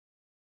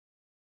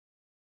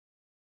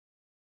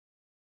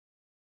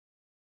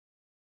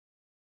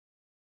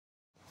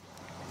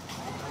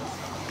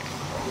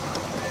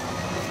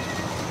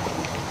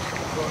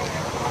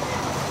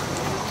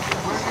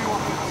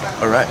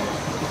Alright,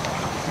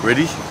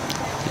 ready?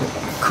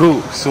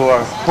 Cool, so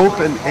our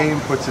hope and aim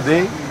for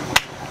today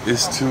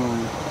is to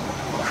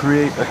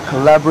create a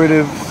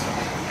collaborative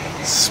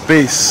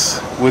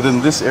space within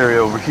this area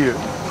over here.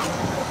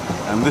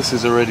 And this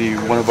is already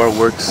one of our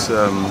works,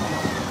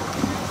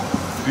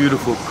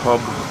 beautiful cob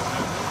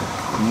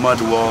mud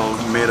wall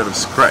made out of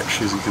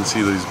scratch. As you can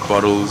see, these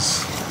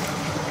bottles,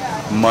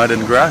 mud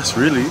and grass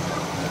really.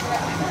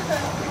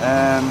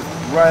 And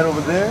right over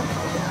there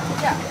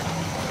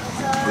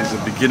is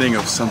the beginning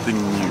of something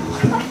new.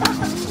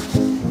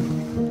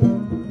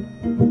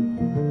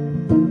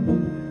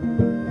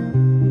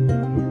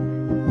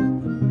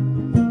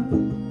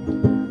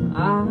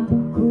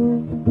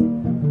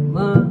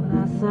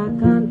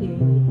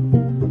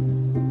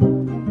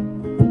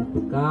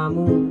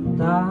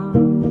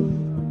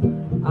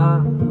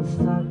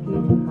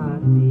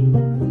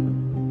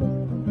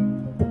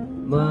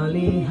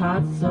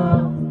 Melihat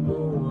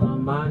semua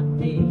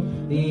mati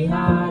di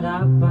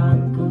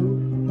hadapanku,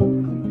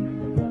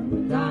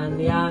 dan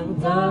yang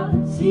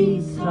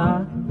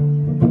tersisa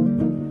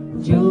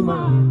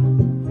cuma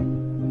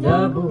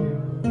debu.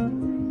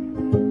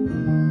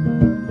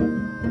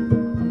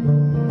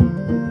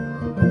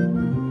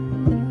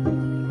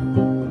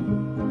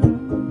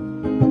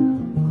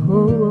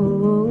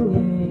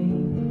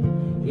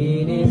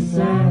 Ini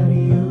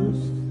serius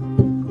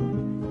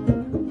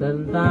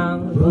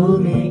tentang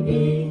bumi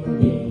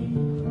ini,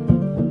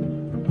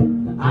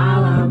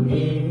 alam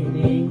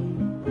ini,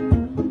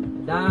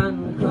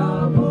 dan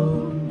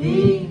kebun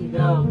di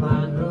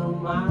depan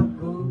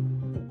rumahku.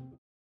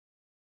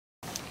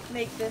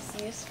 Make this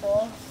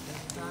useful.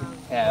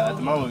 Yeah, at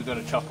the moment we've got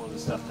to chop all the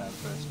stuff down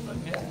first, but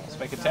yeah, let's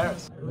make a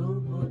terrace.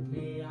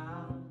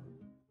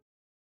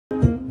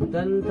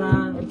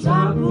 Tentang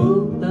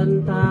tabu,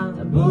 tentang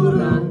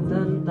bulan,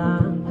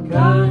 tentang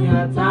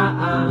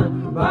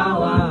kenyataan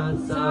bahwa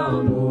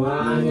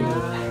semuanya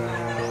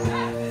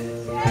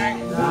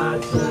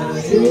tak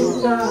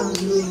seindah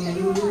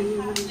dulu.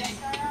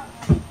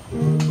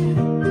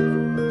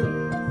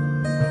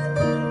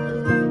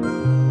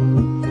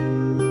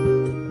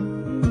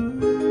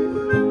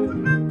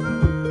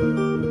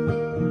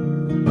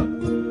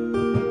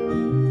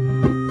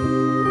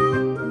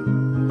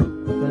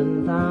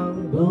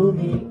 Tentang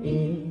bumi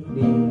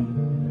ini,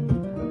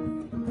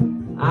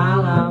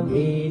 alam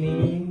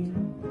ini,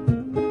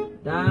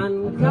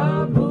 dan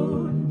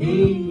kebun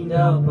di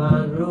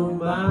depan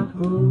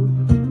rumahku.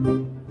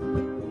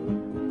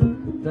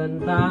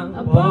 Tentang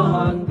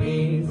pohon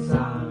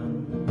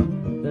pisang,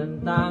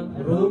 tentang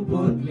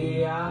rumput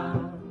liar,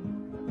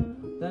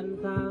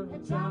 tentang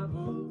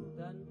cabut,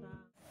 tentang...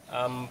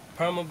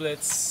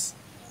 Permablitz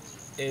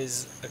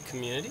is a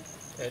community.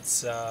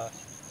 It's a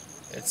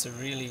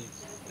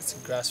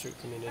grassroots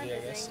community, I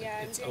guess.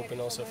 It's open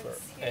also for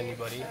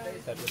anybody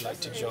that would like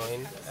to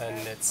join, and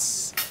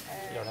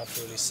you don't have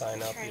to really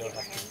sign up, you don't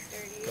have to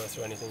go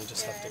through anything, you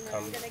just have to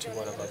come to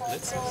one of our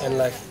blitzes. And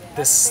like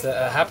this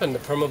happened,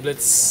 the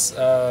Permablitz,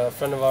 a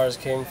friend of ours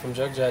came from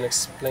Jogja and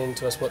explained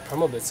to us what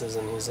Permablitz is,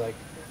 and he's like,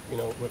 you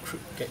know,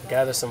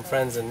 gather some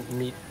friends and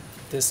meet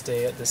this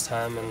day at this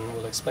time and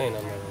we'll explain.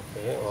 I'm like,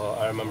 okay. Well,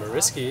 I remember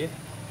Risky,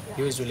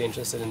 he was really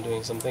interested in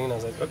doing something, and I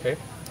was like, okay.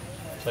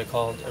 So I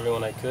called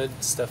everyone I could,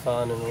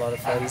 Stefan and a lot of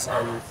friends,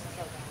 and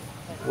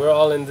we're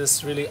all in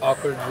this really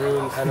awkward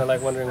room, kind of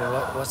like wondering,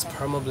 what's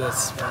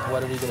Permablitz?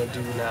 What are we gonna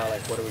do now?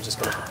 Like, what are we just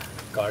gonna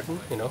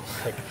garden? You know,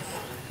 like,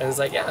 and it's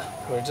like, yeah,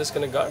 we're just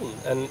gonna garden.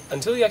 And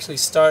until you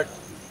actually start,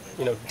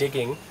 you know,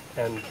 digging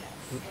and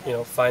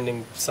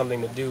finding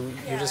something to do,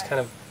 you're just kind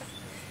of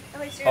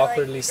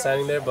awkwardly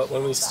standing there. But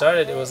when we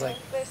started, it was like,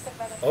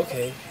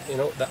 okay, you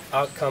know, the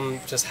outcome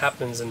just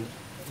happens, and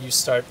you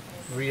start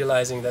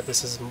realizing that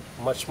this is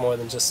much more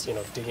than just, you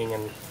know, digging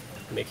and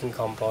making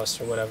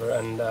compost or whatever.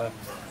 And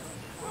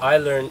I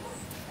learned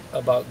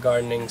about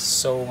gardening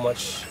so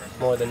much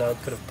more than I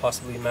could have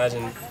possibly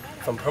imagined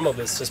from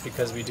Permablitz, just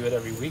because we do it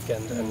every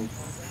weekend, and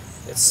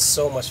it's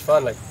so much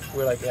fun. Like,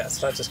 we're like, yeah,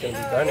 it's not just going to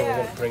be gardening, we're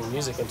going to bring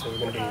music into it, we're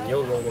going to bring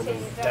yoga, we're going to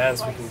bring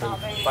dance, we can bring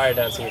fire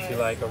dancing if you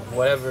like, or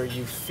whatever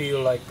you feel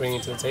like bringing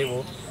to the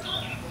table.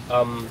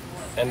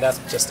 And that's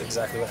just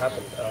exactly what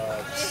happened.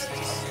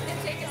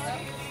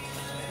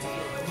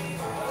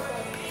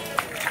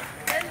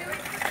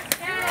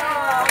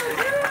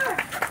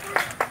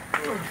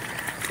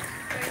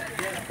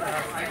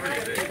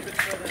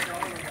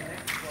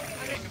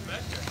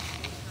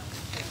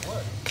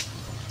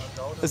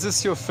 Is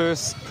this your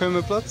first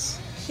Permablitz?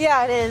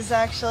 Yeah, it is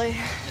actually.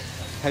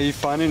 How are you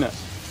finding it?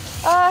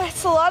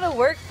 It's a lot of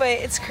work, but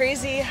it's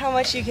crazy how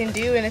much you can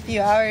do in a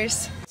few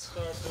hours.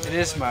 It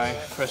is my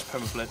first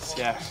Permablitz,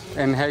 yeah.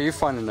 And how are you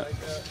finding it?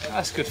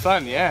 That's good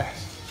fun, yeah.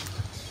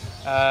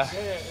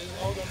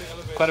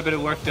 Quite a bit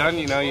of work done,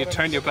 you know, you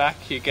turn your back,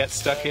 you get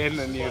stuck in,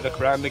 and you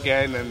look around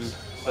again, and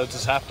loads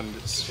has happened.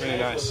 It's really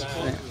nice.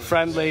 Yeah.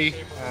 Friendly,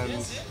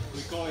 and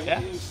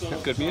yeah,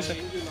 good music.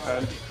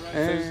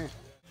 And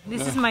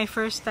this is my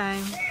first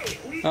time.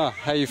 Oh,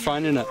 how are you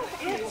finding it?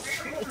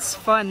 It's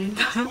fun.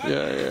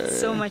 Yeah.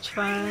 So much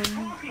fun.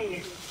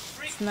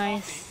 It's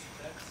nice.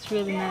 It's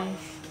really nice.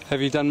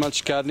 Have you done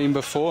much gardening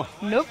before?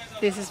 Nope,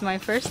 this is my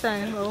first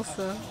time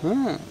also.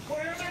 Ah.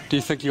 Do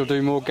you think you'll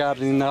do more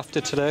gardening after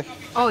today?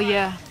 Oh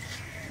yeah,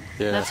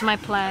 Yeah. that's my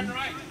plan.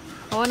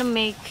 I want to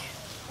make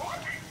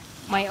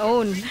my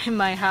own in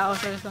my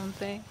house or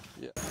something.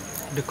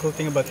 The cool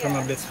thing about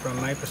Permablitz from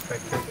my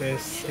perspective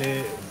is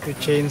to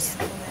change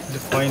the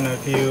point of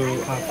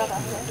view of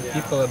the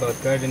people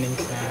about gardening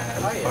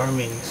and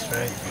farming,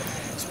 right?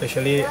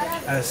 Especially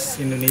as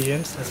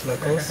Indonesians, as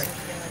locals.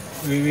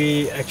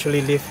 We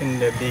actually live in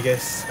the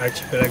biggest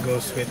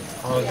archipelagos with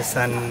all the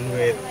sun,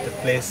 with the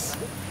place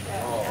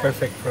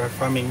perfect for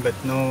farming, but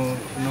no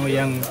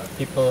young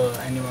people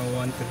anymore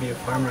want to be a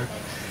farmer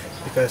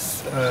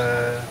because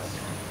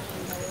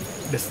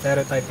the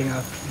stereotyping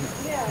of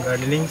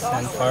gardening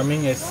and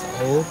farming is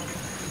old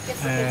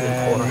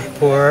and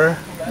poor.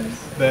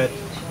 But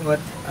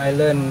what I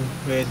learned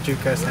with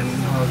Jukas and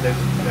all the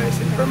guys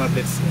in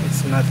Permablitz,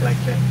 it's not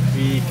like that.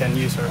 We can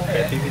use our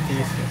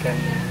creativities, we can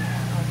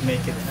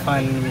make it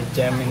fun, we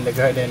jam in the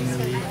garden,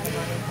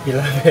 we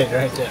love it,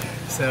 right? Yeah.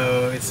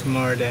 So it's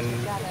more than,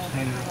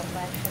 you know.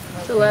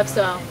 It's a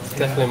lifestyle. It's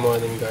definitely more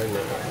than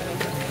gardening.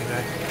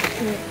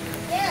 Exactly.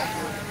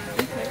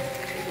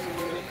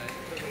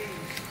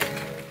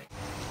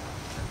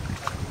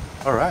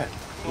 All right,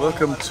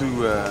 welcome to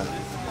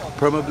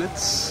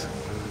Permablitz.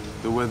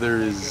 The weather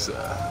is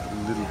a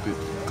little bit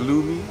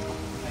gloomy,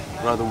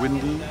 rather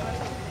windy.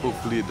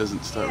 Hopefully it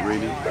doesn't start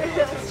raining.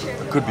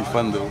 It could be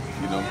fun though,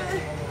 you know.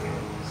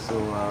 So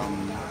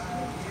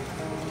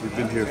we've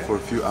been here for a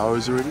few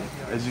hours already.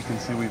 As you can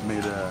see, we've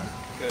made a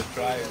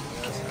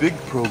big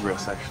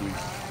progress actually.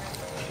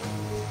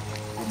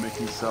 We're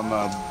making some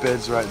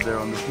beds right there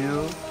on the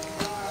hill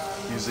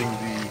using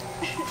the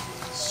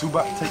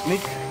Ubud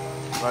technique.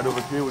 Right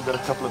over here we've got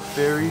a couple of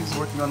fairies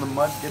working on the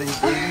mud, getting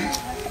dirty.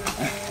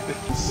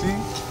 You see?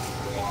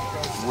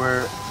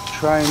 We're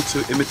trying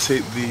to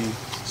imitate the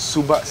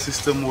Ubud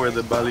system where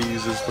the Bali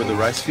uses for the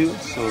rice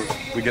fields, so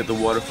we get the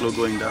water flow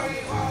going down.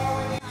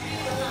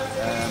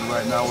 And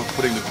right now we're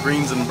putting the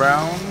greens and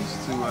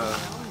browns to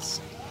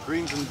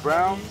greens and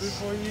browns.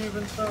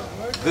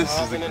 This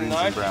is the greens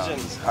and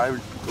browns.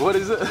 What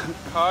is it?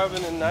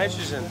 Carbon and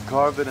nitrogen.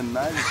 Carbon and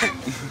nitrogen.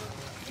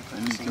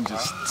 And you can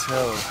just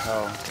tell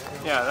how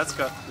that's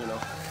got, you know,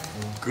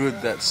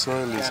 good that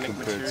soil is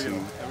compared to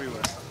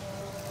everywhere.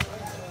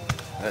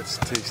 that's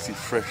tasty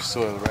fresh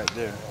soil right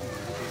there.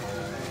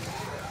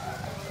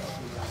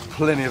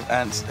 Plenty of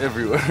ants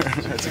everywhere.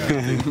 That's a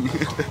good thing.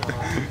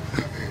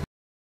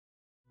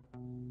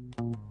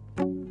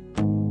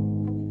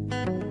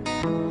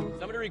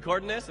 Somebody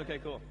recording this? Okay,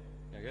 cool.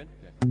 Yeah, good?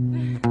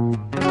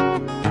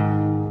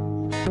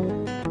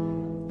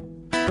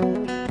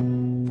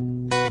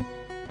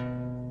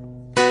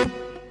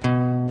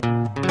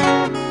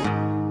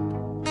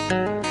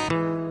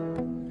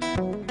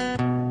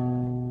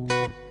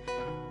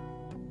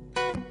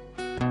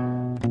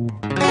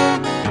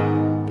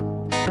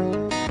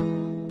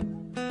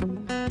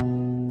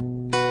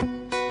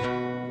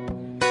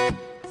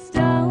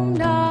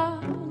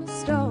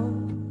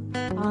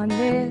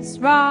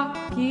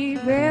 Rocky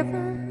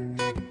river,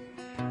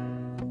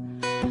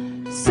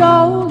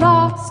 so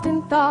lost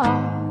in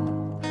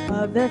thought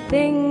of the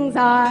things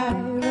I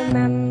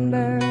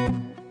remember.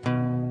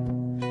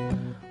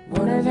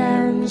 One of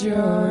them's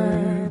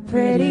your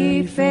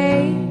pretty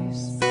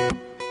face,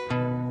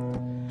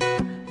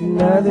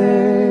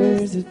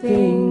 another's the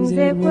things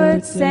it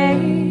would say.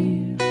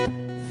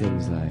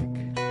 Things like,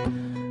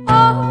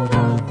 all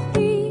of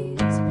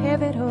these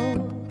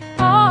pivotal,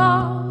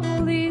 all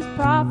these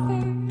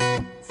prophets,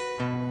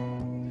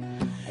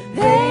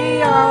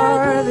 they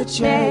are the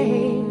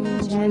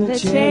change and the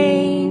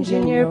change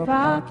in your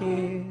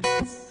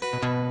pockets.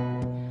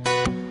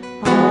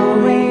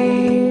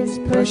 Always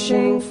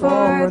pushing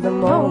for the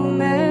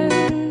moment.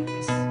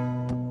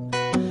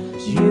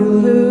 You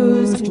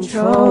lose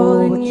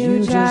control and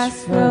you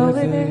just flow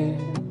with it.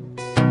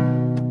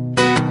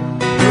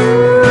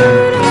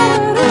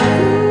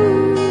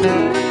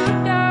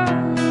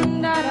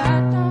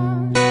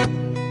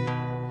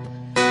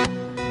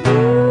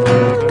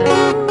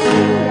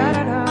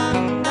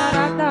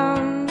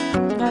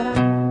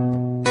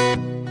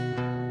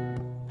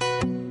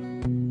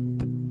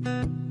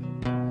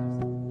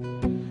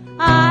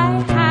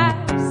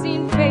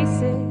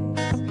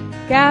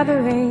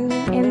 Gathering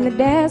in the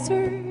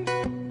desert,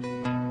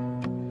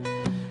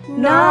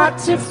 not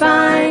to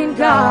find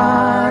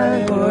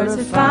God or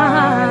to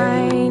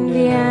find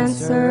the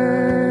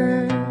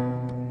answer,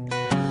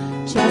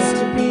 just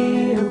to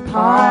be a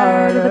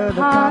part of the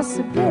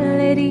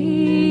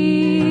possibilities.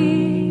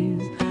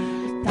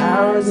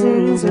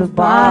 Thousands of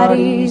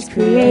bodies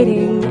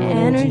creating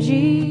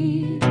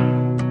energy.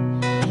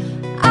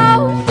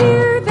 Out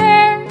here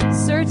there's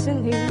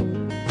certainly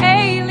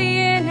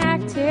alien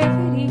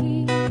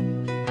activity.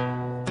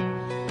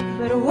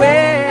 But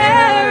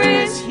where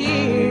is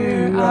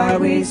here? Are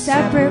we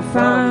separate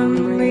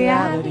from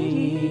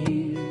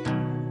reality?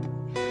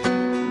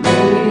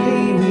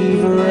 Maybe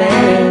we've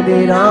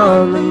landed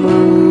on the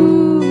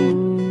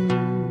moon,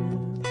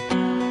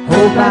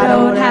 Hope I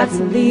don't have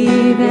to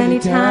leave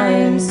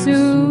anytime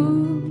soon.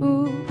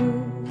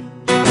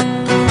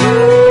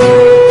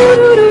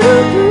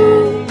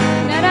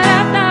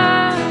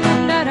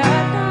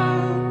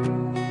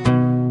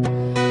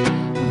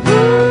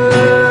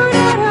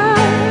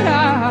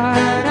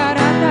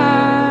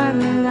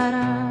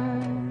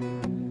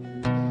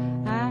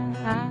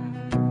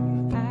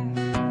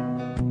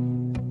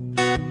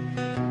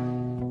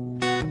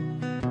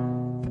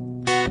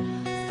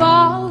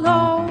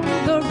 Follow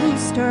the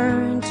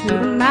rooster into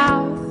the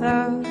mouth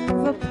of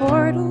a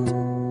portal.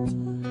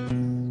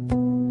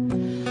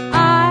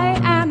 I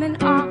am an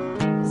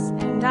ox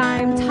and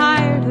I'm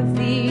tired of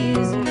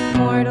these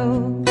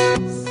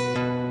mortals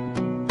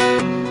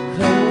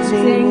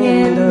closing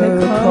in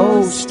the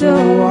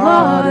coastal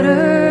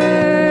waters.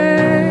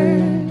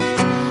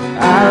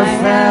 I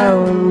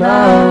fell in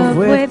love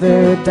with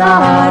the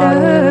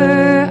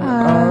daughter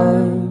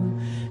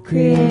of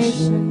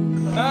creation.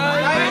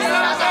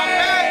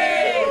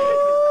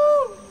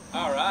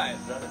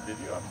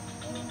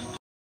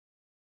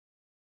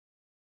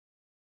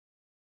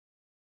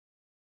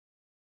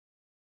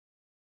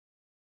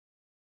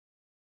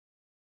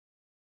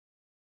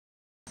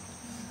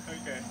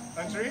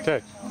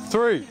 Okay,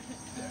 3,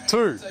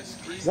 2,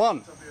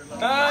 1.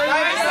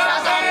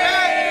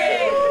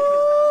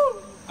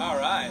 All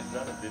right.